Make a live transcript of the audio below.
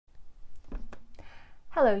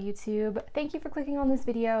Hello YouTube, thank you for clicking on this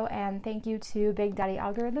video and thank you to Big Daddy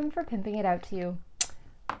Algorithm for pimping it out to you.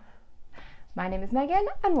 My name is Megan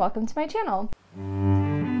and welcome to my channel.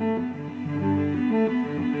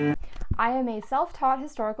 I am a self-taught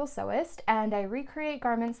historical sewist and I recreate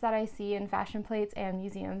garments that I see in fashion plates and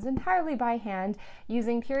museums entirely by hand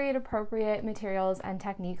using period appropriate materials and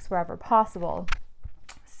techniques wherever possible.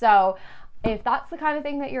 So if that's the kind of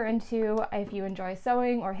thing that you're into, if you enjoy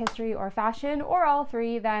sewing or history or fashion or all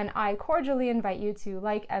three, then I cordially invite you to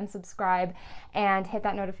like and subscribe and hit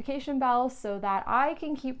that notification bell so that I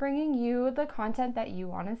can keep bringing you the content that you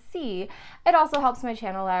want to see. It also helps my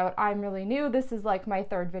channel out. I'm really new. This is like my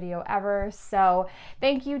third video ever. So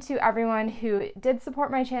thank you to everyone who did support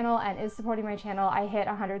my channel and is supporting my channel. I hit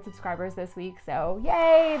 100 subscribers this week, so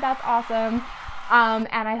yay, that's awesome.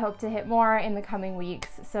 And I hope to hit more in the coming weeks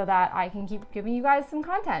so that I can keep giving you guys some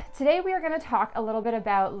content. Today we are going to talk a little bit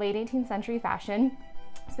about late 18th century fashion,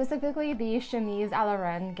 specifically the chemise à la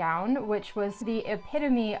Reine gown, which was the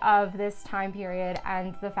epitome of this time period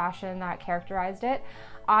and the fashion that characterized it.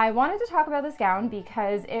 I wanted to talk about this gown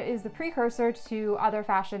because it is the precursor to other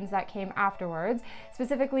fashions that came afterwards,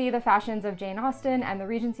 specifically the fashions of Jane Austen and the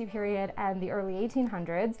Regency period and the early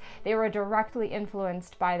 1800s. They were directly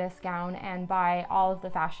influenced by this gown and by all of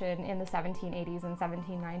the fashion in the 1780s and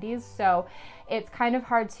 1790s. So it's kind of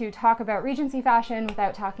hard to talk about Regency fashion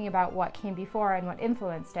without talking about what came before and what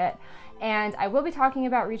influenced it. And I will be talking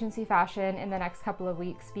about Regency fashion in the next couple of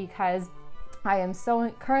weeks because I am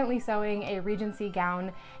currently sewing a Regency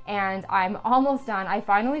gown and I'm almost done. I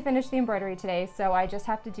finally finished the embroidery today, so I just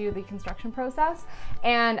have to do the construction process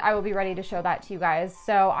and I will be ready to show that to you guys.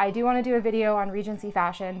 So I do want to do a video on Regency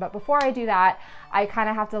fashion, but before I do that, I kind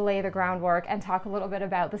of have to lay the groundwork and talk a little bit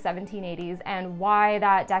about the 1780s and why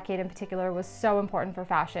that decade in particular was so important for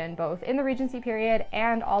fashion, both in the Regency period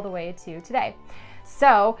and all the way to today.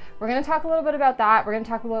 So we're going to talk a little bit about that. We're going to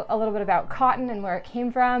talk a little bit about cotton and where it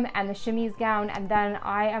came from and the chemise gown, and then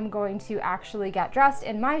I am going to actually get dressed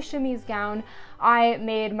in my chemise gown. I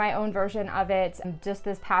made my own version of it just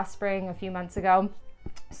this past spring a few months ago.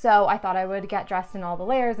 So I thought I would get dressed in all the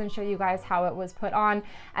layers and show you guys how it was put on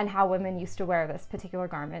and how women used to wear this particular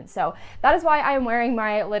garment. So that is why I am wearing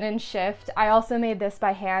my linen shift. I also made this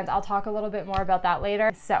by hand. I'll talk a little bit more about that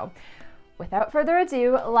later. So without further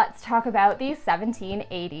ado, let's talk about the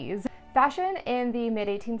 1780s. Fashion in the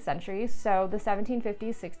mid-18th century, so the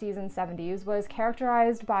 1750s, 60s, and 70s, was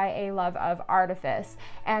characterized by a love of artifice.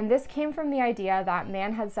 And this came from the idea that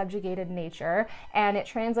man had subjugated nature, and it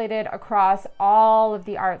translated across all of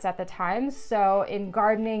the arts at the time. So in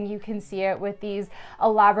gardening, you can see it with these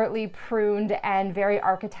elaborately pruned and very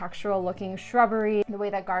architectural looking shrubbery, the way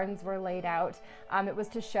that gardens were laid out. It was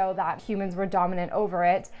to show that humans were dominant over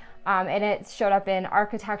it. And it showed up in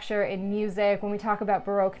architecture, in music, when we talk about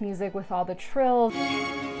Baroque music with all the trills.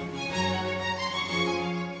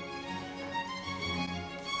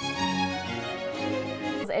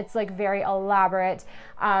 It's like very elaborate,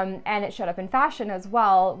 and it showed up in fashion as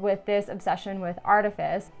well with this obsession with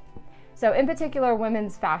artifice. So in particular,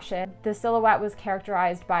 women's fashion, the silhouette was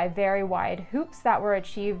characterized by very wide hoops that were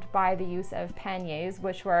achieved by the use of panniers,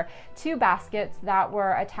 which were two baskets that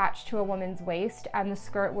were attached to a woman's waist and the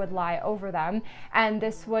skirt would lie over them. And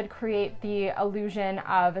this would create the illusion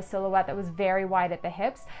of a silhouette that was very wide at the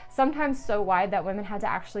hips, sometimes so wide that women had to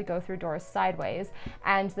actually go through doors sideways.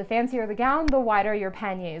 And the fancier the gown, the wider your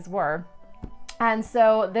panniers were. And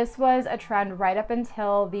so this was a trend right up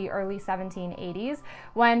until the early 1780s,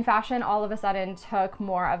 when fashion all of a sudden took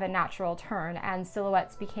more of a natural turn and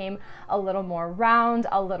silhouettes became a little more round,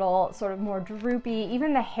 a little sort of more droopy.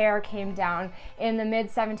 Even the hair came down. In the mid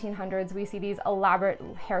 1700s, we see these elaborate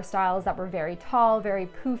hairstyles that were very tall, very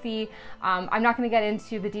poofy. I'm not going to get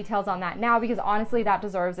into the details on that now because honestly that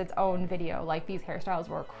deserves its own video. Like, these hairstyles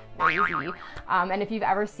were crazy. And if you've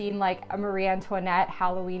ever seen like a Marie Antoinette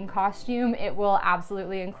Halloween costume, it will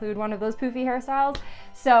absolutely include one of those poofy hairstyles.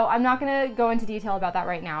 So I'm not going to go into detail about that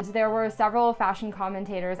right now. There were several fashion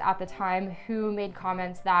commentators at the time who made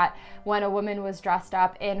comments that when a woman was dressed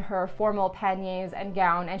up in her formal panniers and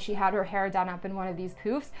gown and she had her hair done up in one of these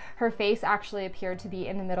poofs, her face actually appeared to be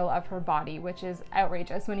in the middle of her body, which is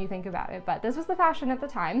outrageous when you think about it. But this was the fashion at the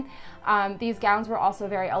time. These gowns were also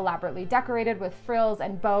very elaborately decorated with frills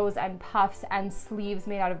and bows and puffs and sleeves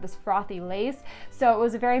made out of this frothy lace. So it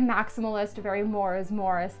was a very maximalist, very more is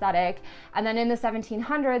more aesthetic. And then in the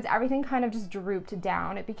 1700s, everything kind of just drooped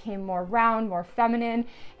down. It became more round, more feminine,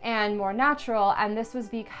 and more natural. And this was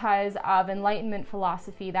because of Enlightenment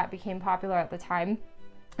philosophy that became popular at the time.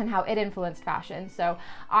 and how it influenced fashion. So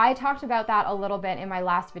I talked about that a little bit in my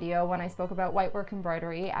last video when I spoke about whitework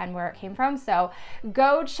embroidery and where it came from. So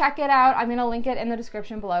go check it out. I'm gonna link it in the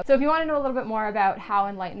description below. So if you want to know a little bit more about how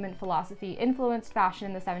Enlightenment philosophy influenced fashion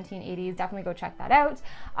in the 1780s, definitely go check that out.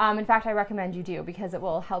 In fact, I recommend you do, because it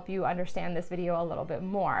will help you understand this video a little bit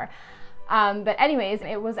more. But anyways,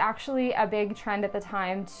 it was actually a big trend at the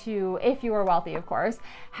time to, if you were wealthy of course,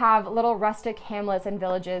 have little rustic hamlets and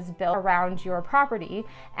villages built around your property.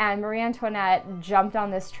 And Marie Antoinette jumped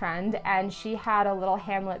on this trend, and she had a little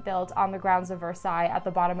hamlet built on the grounds of Versailles at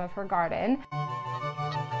the bottom of her garden.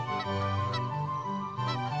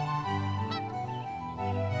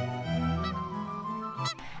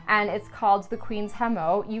 And it's called the Queen's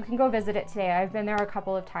Hameau. You can go visit it today. I've been there a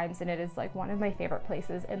couple of times, and it is like one of my favorite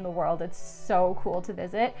places in the world. It's so cool to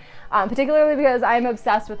visit, particularly because I'm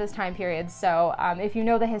obsessed with this time period. So if you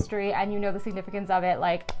know the history and you know the significance of it,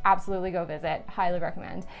 like, absolutely go visit. Highly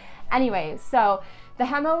recommend. Anyway, so the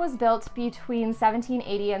Hameau was built between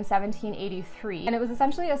 1780 and 1783, and it was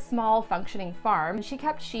essentially a small functioning farm. She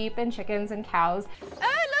kept sheep and chickens and cows.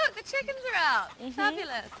 Oh, look, the chickens are out.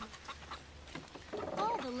 Fabulous.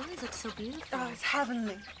 Oh, the lilies look so beautiful. Oh, it's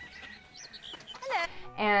heavenly. Hello.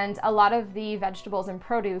 And a lot of the vegetables and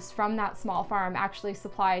produce from that small farm actually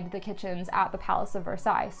supplied the kitchens at the Palace of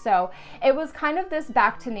Versailles. So it was kind of this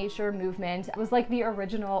back to nature movement. It was like the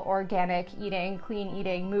original organic eating, clean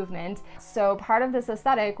eating movement. So part of this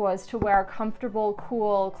aesthetic was to wear comfortable,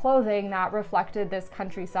 cool clothing that reflected this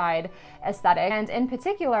countryside aesthetic. And in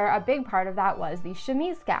particular, a big part of that was the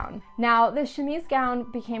chemise gown. Now, the chemise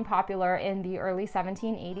gown became popular in the early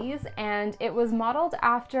 1780s, and it was modeled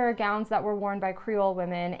after gowns that were worn by Creole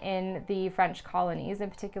women in the French colonies, in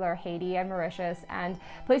particular Haiti and Mauritius, and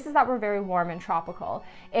places that were very warm and tropical.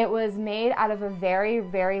 It was made out of a very,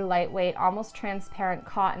 very lightweight, almost transparent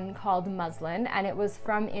cotton called muslin, and it was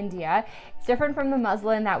from India. It's different from the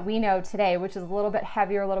muslin that we know today, which is a little bit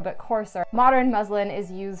heavier, a little bit coarser. Modern muslin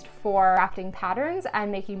is used for crafting patterns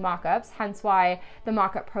and making mock-ups, hence why the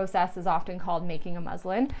mock-up process is often called making a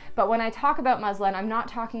muslin. But when I talk about muslin, I'm not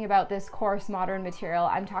talking about this coarse modern material.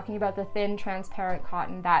 I'm talking about the thin, transparent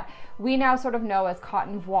cotton that we now sort of know as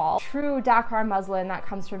cotton voile. True Dakar muslin that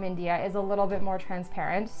comes from India is a little bit more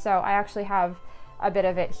transparent. So I actually have a bit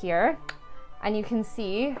of it here, and you can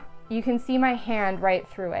see my hand right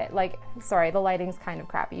through it. Like, sorry, the lighting's kind of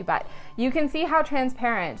crappy, but you can see how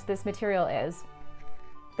transparent this material is.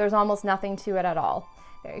 There's almost nothing to it at all.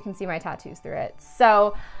 There, you can see my tattoos through it.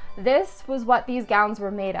 So this was what these gowns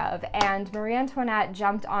were made of, and Marie Antoinette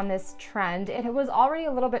jumped on this trend. It was already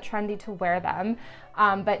a little bit trendy to wear them,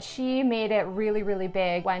 but she made it really, really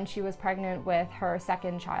big when she was pregnant with her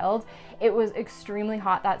second child. It was extremely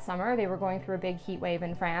hot that summer. They were going through a big heat wave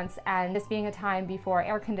in France, and this being a time before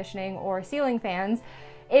air conditioning or ceiling fans,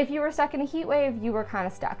 if you were stuck in a heat wave, you were kind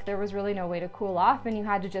of stuck. There was really no way to cool off, and you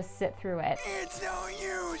had to just sit through it. It's no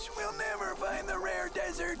use. We'll never find the rare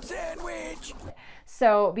desert sandwich.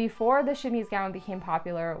 So before the chemise gown became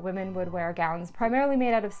popular, women would wear gowns primarily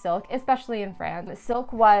made out of silk, especially in France.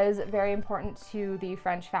 Silk was very important to the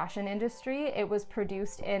French fashion industry. It was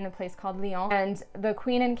produced in a place called Lyon, and the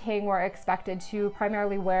Queen and King were expected to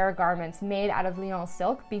primarily wear garments made out of Lyon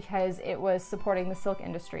silk because it was supporting the silk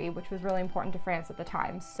industry, which was really important to France at the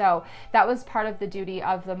time. So that was part of the duty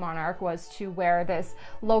of the monarch, was to wear this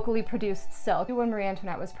locally produced silk. When Marie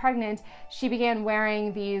Antoinette was pregnant, she began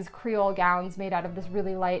wearing these Creole gowns made out of this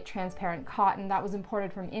really light, transparent cotton that was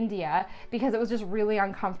imported from India because it was just really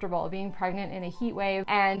uncomfortable being pregnant in a heat wave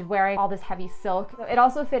and wearing all this heavy silk. It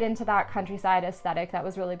also fit into that countryside aesthetic that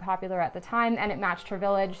was really popular at the time, and it matched her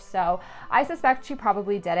village. So I suspect she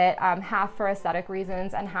probably did it, half for aesthetic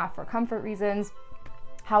reasons and half for comfort reasons.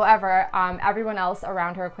 However, everyone else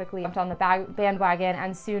around her quickly jumped on the bandwagon,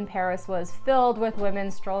 and soon Paris was filled with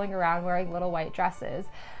women strolling around wearing little white dresses.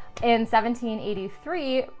 In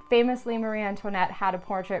 1783, famously, Marie Antoinette had a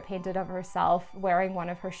portrait painted of herself wearing one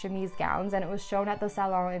of her chemise gowns, and it was shown at the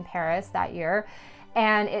Salon in Paris that year.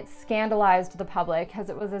 And it scandalized the public because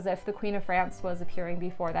it was as if the Queen of France was appearing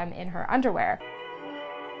before them in her underwear.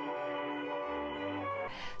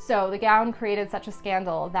 So the gown created such a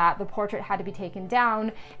scandal that the portrait had to be taken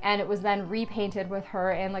down, and it was then repainted with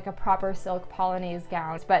her in like a proper silk polonaise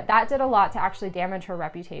gown. But that did a lot to actually damage her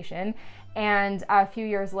reputation. And a few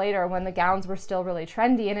years later, when the gowns were still really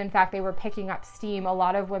trendy, and in fact they were picking up steam, a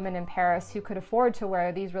lot of women in Paris who could afford to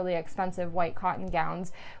wear these really expensive white cotton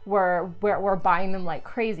gowns were buying them like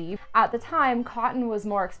crazy. At the time, cotton was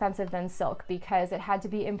more expensive than silk because it had to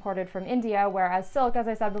be imported from India, whereas silk, as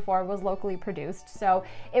I said before, was locally produced. So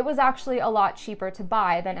it was actually a lot cheaper to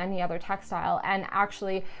buy than any other textile. And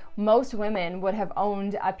actually, most women would have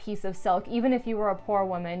owned a piece of silk. Even if you were a poor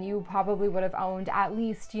woman, you probably would have owned at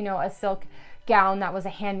least, you know, a silk gown that was a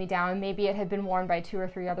hand-me-down. Maybe it had been worn by 2 or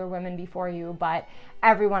 3 other women before you, but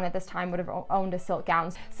everyone at this time would have owned a silk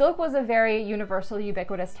gown. Silk was a very universal,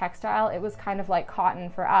 ubiquitous textile. It was kind of like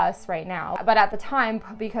cotton for us right now. But at the time,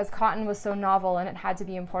 because cotton was so novel and it had to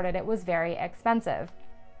be imported, it was very expensive.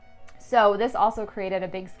 So this also created a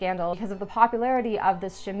big scandal because of the popularity of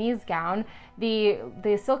this chemise gown. The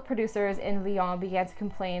silk producers in Lyon began to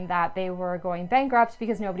complain that they were going bankrupt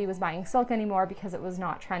because nobody was buying silk anymore because it was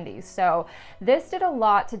not trendy. So this did a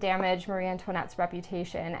lot to damage Marie Antoinette's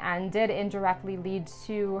reputation and did indirectly lead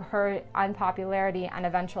to her unpopularity and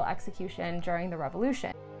eventual execution during the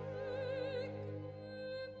Revolution.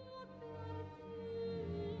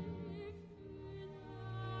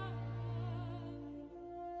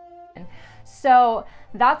 So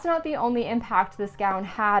that's not the only impact this gown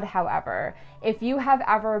had, however. If you have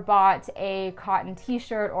ever bought a cotton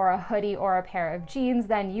t-shirt or a hoodie or a pair of jeans,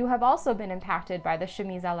 then you have also been impacted by the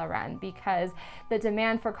chemise à la reine, because the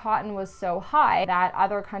demand for cotton was so high that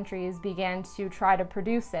other countries began to try to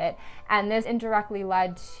produce it. And this indirectly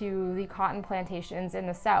led to the cotton plantations in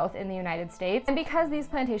the South in the United States. And because these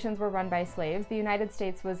plantations were run by slaves, the United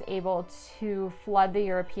States was able to flood the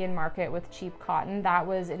European market with cheap cotton that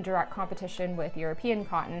was in direct competition with European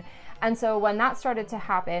cotton. And so when that started to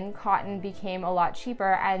happen, cotton became a lot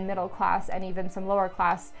cheaper, and middle class and even some lower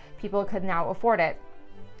class people could now afford it.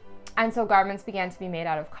 And so garments began to be made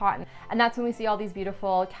out of cotton. And that's when we see all these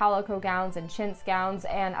beautiful calico gowns and chintz gowns,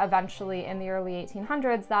 and eventually in the early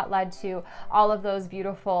 1800s that led to all of those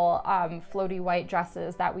beautiful floaty white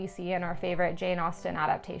dresses that we see in our favorite Jane Austen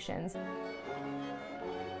adaptations.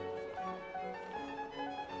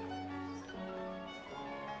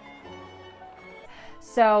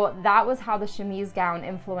 So that was how the chemise gown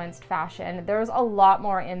influenced fashion. There's a lot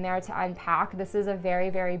more in there to unpack. This is a very,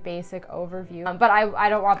 very basic overview, but I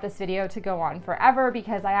don't want this video to go on forever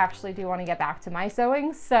because I actually do want to get back to my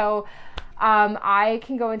sewing. So I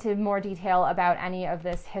can go into more detail about any of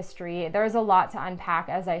this history. There's a lot to unpack,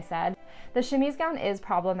 as I said. The chemise gown is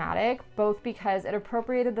problematic, both because it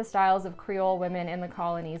appropriated the styles of Creole women in the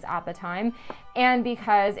colonies at the time, and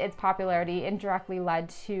because its popularity indirectly led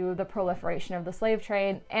to the proliferation of the slave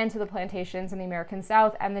trade and to the plantations in the American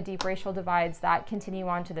South and the deep racial divides that continue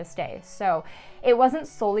on to this day. So it wasn't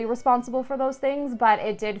solely responsible for those things, but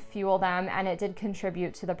it did fuel them and it did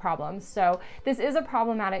contribute to the problems. So this is a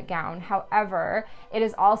problematic gown. However, it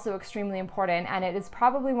is also extremely important, and it is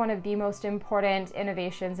probably one of the most important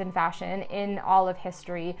innovations in fashion in all of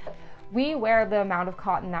history. We wear the amount of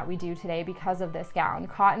cotton that we do today because of this gown.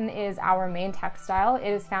 Cotton is our main textile. It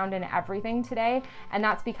is found in everything today, and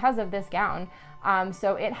that's because of this gown.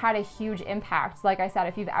 So it had a huge impact. Like I said,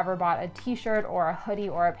 if you've ever bought a t-shirt or a hoodie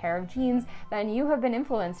or a pair of jeans, then you have been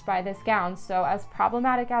influenced by this gown. So as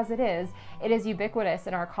problematic as it is ubiquitous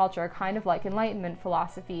in our culture, kind of like Enlightenment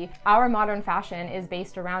philosophy. Our modern fashion is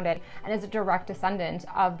based around it and is a direct descendant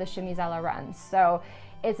of the chemise à la reine. So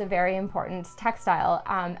it's a very important textile.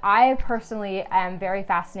 I personally am very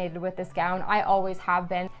fascinated with this gown. I always have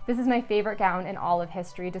been. This is my favorite gown in all of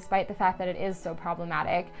history, despite the fact that it is so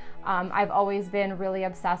problematic. I've always been really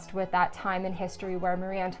obsessed with that time in history where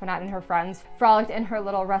Marie Antoinette and her friends frolicked in her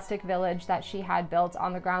little rustic village that she had built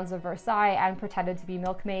on the grounds of Versailles and pretended to be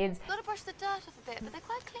milkmaids. Gotta brush the dirt off a bit, but they're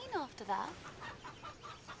quite clean after that.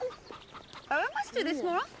 Oh, I must do this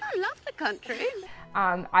more often. I love the country.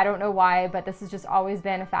 I don't know why, but this has just always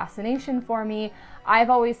been a fascination for me.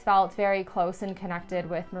 I've always felt very close and connected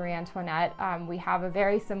with Marie Antoinette. We have a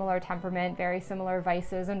very similar temperament, very similar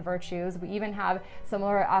vices and virtues. We even have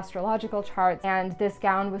similar astrological charts, and this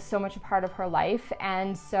gown was so much a part of her life,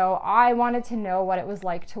 and so I wanted to know what it was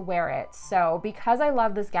like to wear it. So because I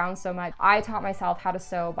love this gown so much, I taught myself how to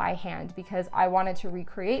sew by hand because I wanted to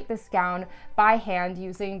recreate this gown by hand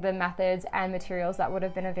using the methods and materials that would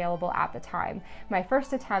have been available at the time. My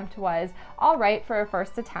first attempt was all right for a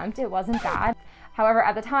first attempt. It wasn't bad. However,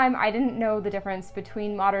 at the time, I didn't know the difference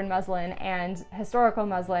between modern muslin and historical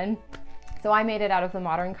muslin, so I made it out of the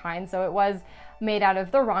modern kind. So it was made out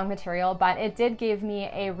of the wrong material, but it did give me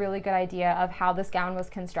a really good idea of how this gown was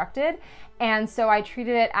constructed. And so I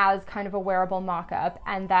treated it as kind of a wearable mock-up.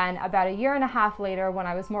 And then about a year and a half later, when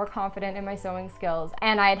I was more confident in my sewing skills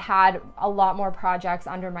and I had had a lot more projects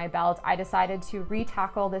under my belt, I decided to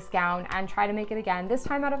re-tackle this gown and try to make it again, this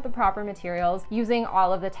time out of the proper materials, using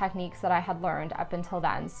all of the techniques that I had learned up until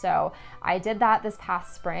then. So I did that this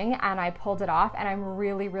past spring and I pulled it off, and I'm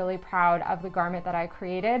really, really proud of the garment that I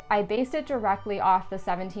created. I based it directly off the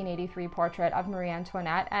 1783 portrait of Marie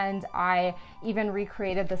Antoinette, and I even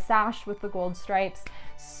recreated the sash with the gold stripes.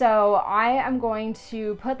 So I am going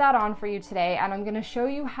to put that on for you today, and I'm going to show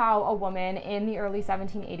you how a woman in the early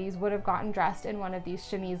 1780s would have gotten dressed in one of these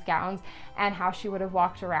chemise gowns and how she would have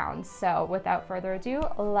walked around. So without further ado,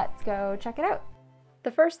 let's go check it out.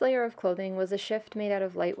 The first layer of clothing was a shift made out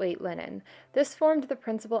of lightweight linen. This formed the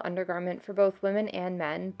principal undergarment for both women and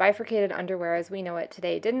men. Bifurcated underwear as we know it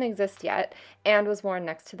today didn't exist yet and was worn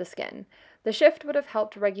next to the skin. The shift would have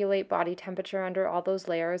helped regulate body temperature under all those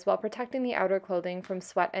layers while protecting the outer clothing from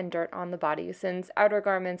sweat and dirt on the body, since outer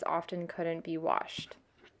garments often couldn't be washed.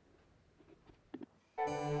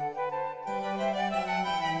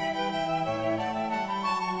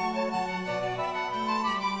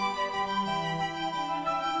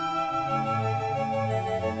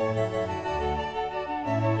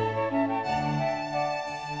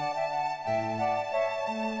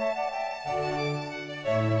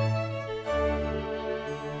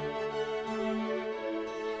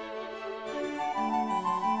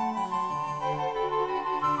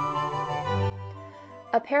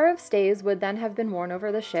 A pair of stays would then have been worn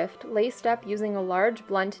over the shift, laced up using a large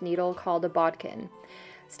blunt needle called a bodkin.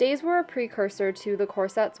 Stays were a precursor to the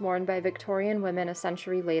corsets worn by Victorian women a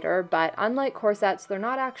century later, but unlike corsets, they're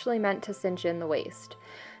not actually meant to cinch in the waist.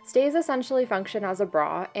 Stays essentially function as a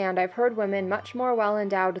bra, and I've heard women much more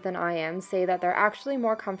well-endowed than I am say that they're actually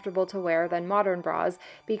more comfortable to wear than modern bras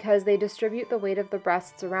because they distribute the weight of the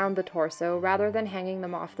breasts around the torso rather than hanging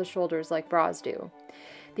them off the shoulders like bras do.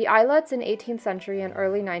 The eyelets in 18th century and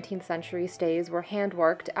early 19th century stays were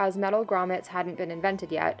hand-worked, as metal grommets hadn't been invented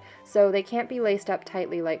yet, so they can't be laced up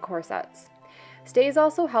tightly like corsets. Stays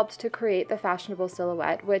also helped to create the fashionable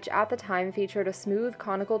silhouette, which at the time featured a smooth,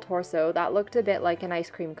 conical torso that looked a bit like an ice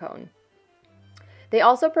cream cone. They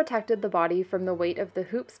also protected the body from the weight of the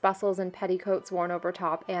hoops, bustles, and petticoats worn over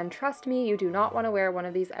top, and trust me, you do not want to wear one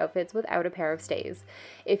of these outfits without a pair of stays.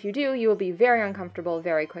 If you do, you will be very uncomfortable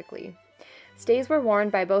very quickly. Stays were worn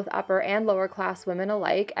by both upper and lower class women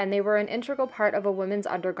alike, and they were an integral part of a woman's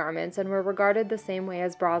undergarments and were regarded the same way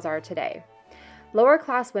as bras are today. Lower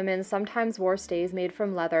class women sometimes wore stays made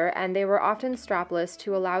from leather, and they were often strapless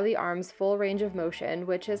to allow the arms full range of motion,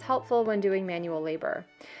 which is helpful when doing manual labor.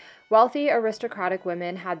 Wealthy, aristocratic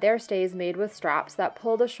women had their stays made with straps that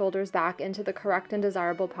pull the shoulders back into the correct and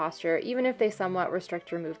desirable posture, even if they somewhat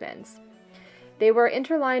restrict your movements. They were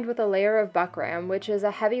interlined with a layer of buckram, which is a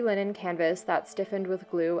heavy linen canvas that's stiffened with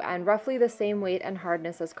glue and roughly the same weight and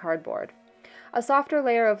hardness as cardboard. A softer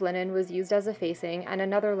layer of linen was used as a facing and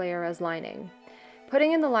another layer as lining.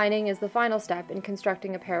 Putting in the lining is the final step in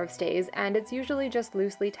constructing a pair of stays, and it's usually just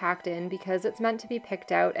loosely tacked in because it's meant to be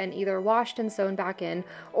picked out and either washed and sewn back in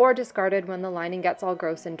or discarded when the lining gets all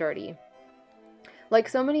gross and dirty. Like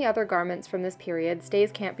so many other garments from this period,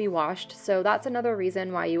 stays can't be washed, so that's another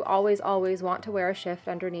reason why you always want to wear a shift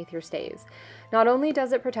underneath your stays. Not only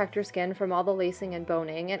does it protect your skin from all the lacing and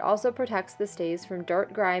boning, it also protects the stays from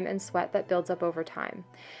dirt, grime, and sweat that builds up over time.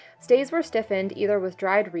 Stays were stiffened either with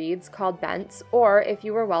dried reeds, called bents, or, if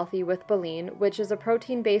you were wealthy, with baleen, which is a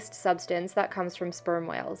protein-based substance that comes from sperm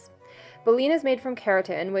whales. Baleen is made from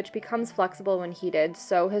keratin, which becomes flexible when heated,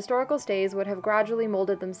 so historical stays would have gradually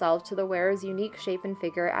molded themselves to the wearer's unique shape and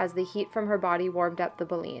figure as the heat from her body warmed up the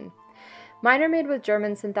baleen. Mine are made with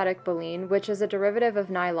German synthetic baleen, which is a derivative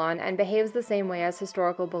of nylon and behaves the same way as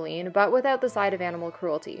historical baleen, but without the side of animal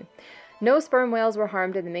cruelty. No sperm whales were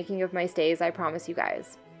harmed in the making of my stays, I promise you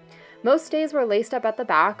guys. Most stays were laced up at the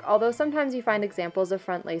back, although sometimes you find examples of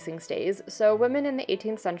front lacing stays, so women in the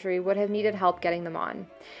 18th century would have needed help getting them on.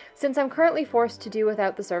 Since I'm currently forced to do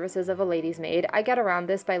without the services of a lady's maid, I get around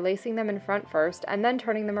this by lacing them in front first and then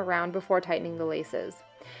turning them around before tightening the laces.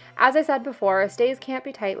 As I said before, stays can't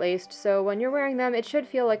be tight-laced, so when you're wearing them, it should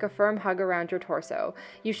feel like a firm hug around your torso.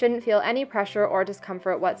 You shouldn't feel any pressure or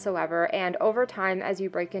discomfort whatsoever, and over time, as you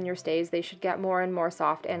break in your stays, they should get more and more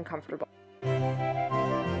soft and comfortable.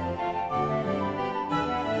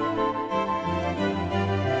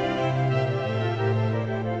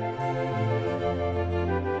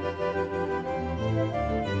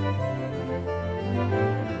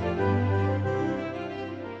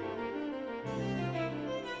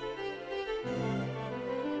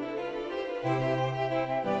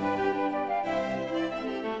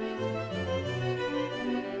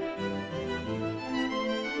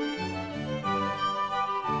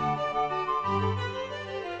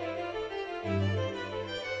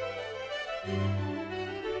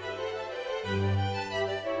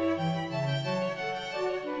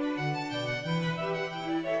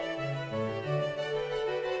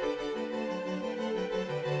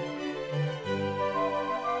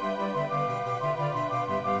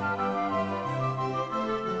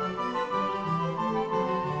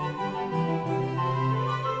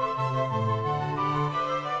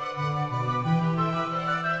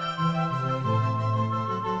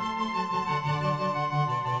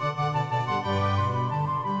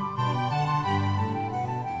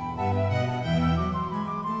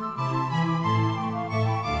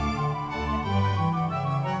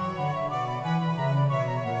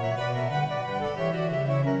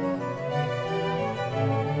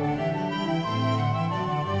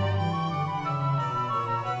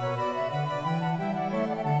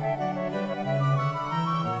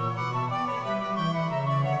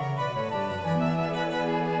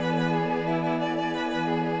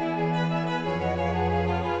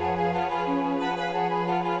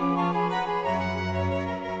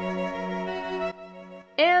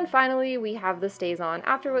 And finally, we have the stays on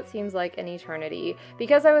after what seems like an eternity.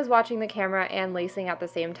 Because I was watching the camera and lacing at the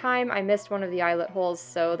same time, I missed one of the eyelet holes,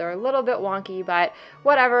 so they're a little bit wonky, but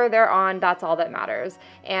whatever, they're on, that's all that matters.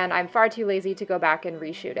 And I'm far too lazy to go back and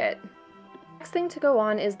reshoot it. Next thing to go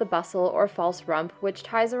on is the bustle or false rump, which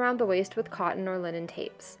ties around the waist with cotton or linen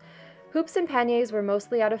tapes. Hoops and panniers were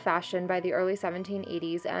mostly out of fashion by the early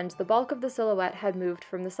 1780s, and the bulk of the silhouette had moved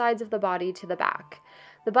from the sides of the body to the back.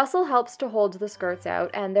 The bustle helps to hold the skirts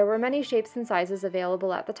out, and there were many shapes and sizes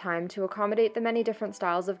available at the time to accommodate the many different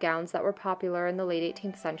styles of gowns that were popular in the late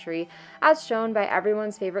 18th century, as shown by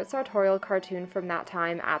everyone's favorite sartorial cartoon from that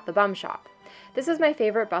time at the Bum Shop. This is my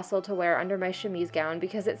favorite bustle to wear under my chemise gown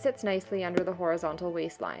because it sits nicely under the horizontal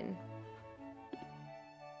waistline.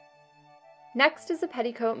 Next is a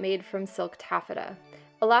petticoat made from silk taffeta.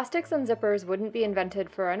 Elastics and zippers wouldn't be invented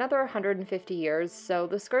for another 150 years, so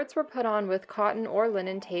the skirts were put on with cotton or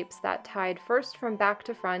linen tapes that tied first from back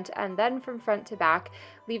to front and then from front to back,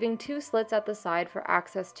 leaving two slits at the side for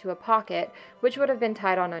access to a pocket, which would have been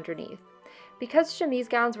tied on underneath. Because chemise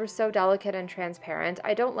gowns were so delicate and transparent,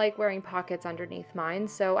 I don't like wearing pockets underneath mine,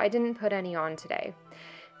 so I didn't put any on today.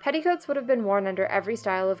 Petticoats would have been worn under every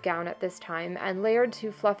style of gown at this time and layered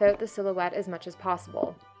to fluff out the silhouette as much as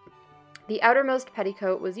possible. The outermost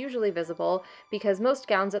petticoat was usually visible because most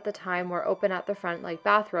gowns at the time were open at the front like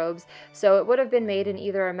bathrobes, so it would have been made in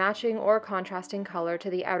either a matching or contrasting color to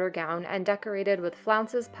the outer gown and decorated with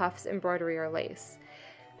flounces, puffs, embroidery, or lace.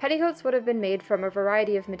 Petticoats would have been made from a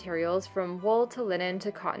variety of materials, from wool to linen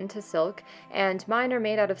to cotton to silk, and mine are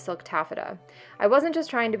made out of silk taffeta. I wasn't just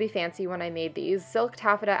trying to be fancy when I made these. Silk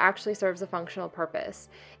taffeta actually serves a functional purpose.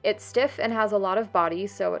 It's stiff and has a lot of body,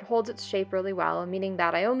 so it holds its shape really well, meaning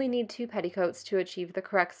that I only need 2 petticoats to achieve the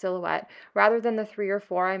correct silhouette, rather than the 3 or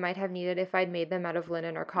 4 I might have needed if I'd made them out of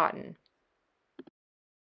linen or cotton.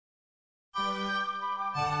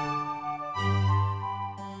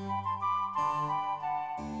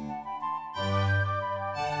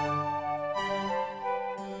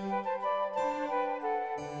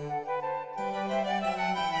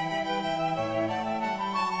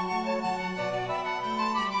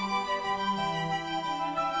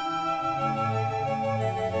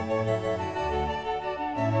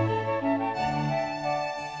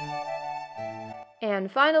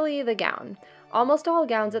 And finally, the gown. Almost all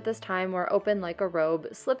gowns at this time were open like a robe,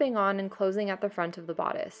 slipping on and closing at the front of the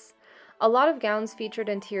bodice. A lot of gowns featured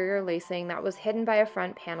interior lacing that was hidden by a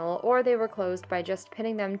front panel, or they were closed by just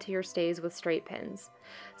pinning them to your stays with straight pins.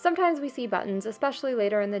 Sometimes we see buttons, especially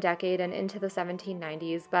later in the decade and into the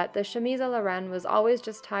 1790s, but the chemise à la Reine was always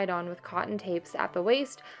just tied on with cotton tapes at the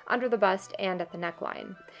waist, under the bust, and at the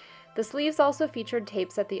neckline. The sleeves also featured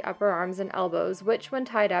tapes at the upper arms and elbows, which when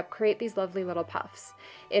tied up create these lovely little puffs.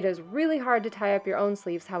 It is really hard to tie up your own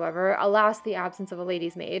sleeves, however, alas the absence of a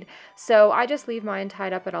lady's maid, so I just leave mine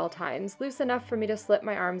tied up at all times, loose enough for me to slip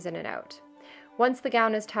my arms in and out. Once the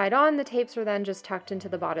gown is tied on, the tapes are then just tucked into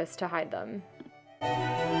the bodice to hide them.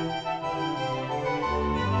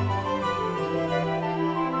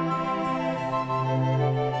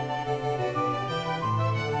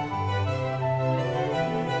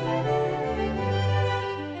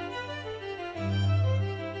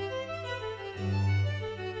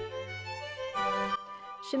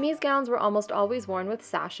 Chemise gowns were almost always worn with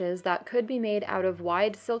sashes that could be made out of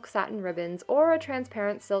wide silk satin ribbons or a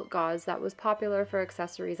transparent silk gauze that was popular for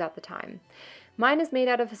accessories at the time. Mine is made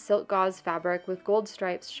out of a silk gauze fabric with gold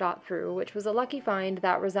stripes shot through, which was a lucky find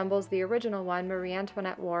that resembles the original one Marie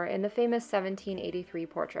Antoinette wore in the famous 1783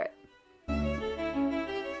 portrait.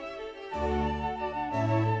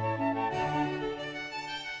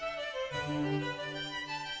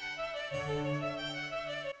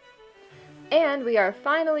 And we are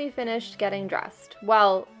finally finished getting dressed.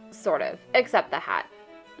 Well, sort of, except the hat.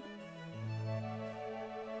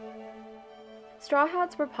 Straw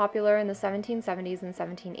hats were popular in the 1770s and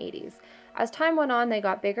 1780s. As time went on, they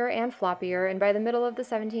got bigger and floppier, and by the middle of the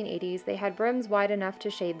 1780s, they had brims wide enough to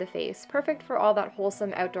shade the face, perfect for all that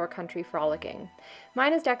wholesome outdoor country frolicking.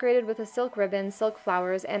 Mine is decorated with a silk ribbon, silk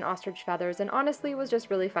flowers, and ostrich feathers, and honestly was just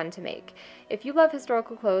really fun to make. If you love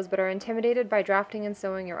historical clothes but are intimidated by drafting and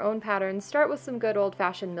sewing your own patterns, start with some good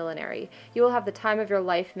old-fashioned millinery. You will have the time of your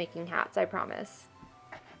life making hats, I promise.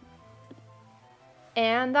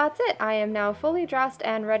 And that's it. I am now fully dressed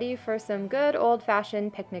and ready for some good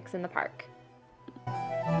old-fashioned picnics in the park.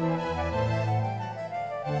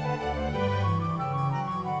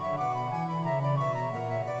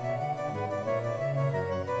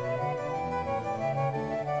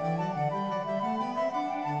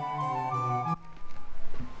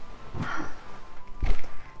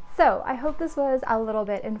 So I hope this was a little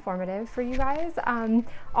bit informative for you guys.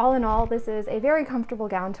 All in all, this is a very comfortable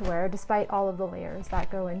gown to wear despite all of the layers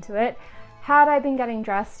that go into it. Had I been getting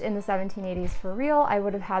dressed in the 1780s for real, I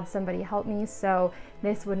would have had somebody help me, so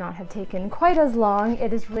this would not have taken quite as long.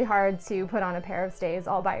 It is really hard to put on a pair of stays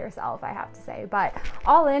all by yourself, I have to say, but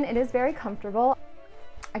all in, it is very comfortable.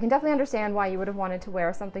 I can definitely understand why you would have wanted to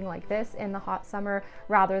wear something like this in the hot summer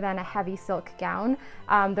rather than a heavy silk gown.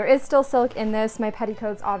 There is still silk in this. My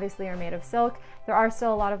petticoats obviously are made of silk. There are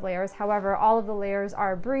still a lot of layers. However, all of the layers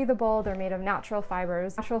are breathable. They're made of natural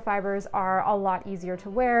fibers. Natural fibers are a lot easier to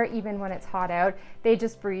wear even when it's hot out. They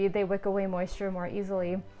just breathe. They wick away moisture more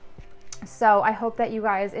easily. So I hope that you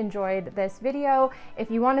guys enjoyed this video.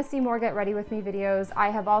 If you want to see more Get Ready With Me videos, I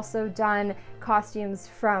have also done costumes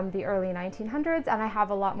from the early 1900s, and I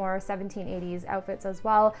have a lot more 1780s outfits as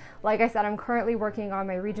well. Like I said, I'm currently working on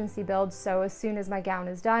my Regency build, so as soon as my gown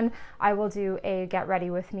is done, I will do a Get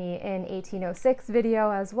Ready With Me in 1806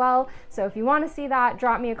 video as well. So if you want to see that,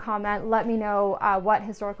 drop me a comment, let me know what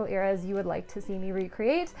historical eras you would like to see me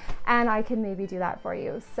recreate, and I can maybe do that for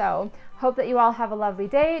you. So hope that you all have a lovely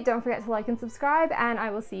day. Don't forget to like and subscribe, and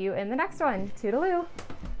I will see you in the next one. Toodaloo!